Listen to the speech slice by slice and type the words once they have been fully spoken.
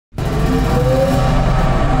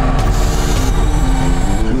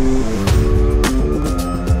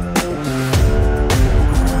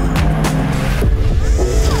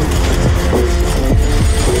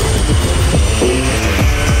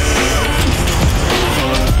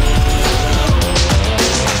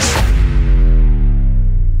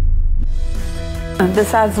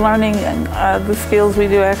Besides learning the skills, we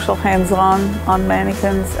do actual hands-on on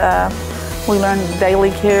mannequins. We learn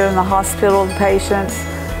daily care in the hospital of patients.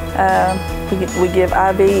 We give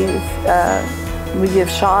IVs, we give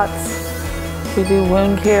shots, we do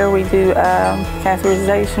wound care, we do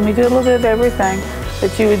catheterization. We do a little bit of everything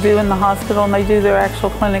that you would do in the hospital, and they do their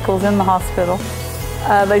actual clinicals in the hospital.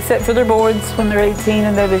 They sit for their boards when they're 18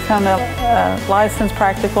 and they become a licensed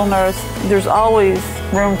practical nurse. There's always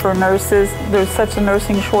room for nurses. There's such a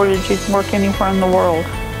nursing shortage, you can work anywhere in the world.